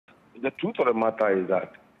the truth of the matter is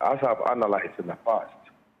that, as I've analyzed in the past,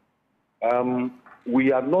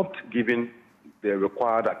 we are not giving the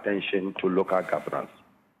required attention to local governance.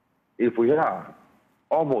 If we are,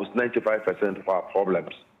 almost 95% of our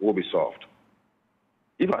problems will be solved.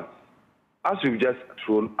 Even as we've just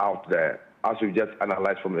thrown out there, as we've just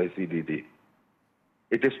analyzed from the CDD,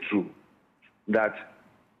 it is true that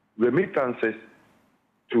remittances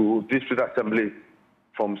to district assemblies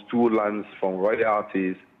from stool lands, from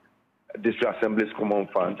royalties, district assemblies, common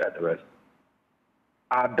funds, and the rest,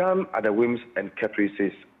 are done at the whims and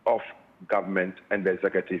caprices of government and the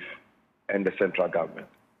executive and the central government.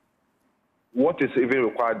 What is even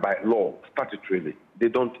required by law, statutorily, they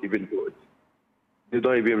don't even do it. They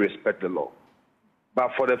don't even respect the law.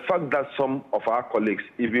 But for the fact that some of our colleagues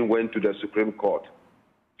even went to the Supreme Court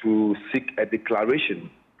to seek a declaration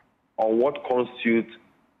on what constitutes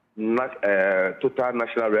total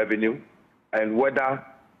national revenue and whether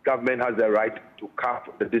government has the right to cap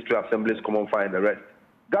the district assemblies, common fund, and the rest,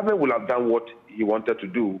 government will have done what he wanted to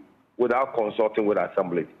do without consulting with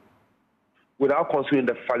assembly, without considering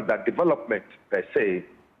the fact that development, per se,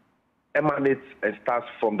 emanates and starts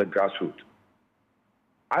from the grassroots.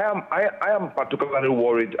 I am particularly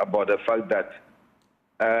worried about the fact that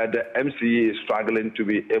the MCE is struggling to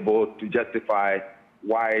be able to justify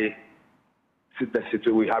why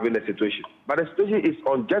we're having the situation. But the situation is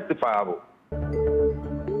unjustifiable.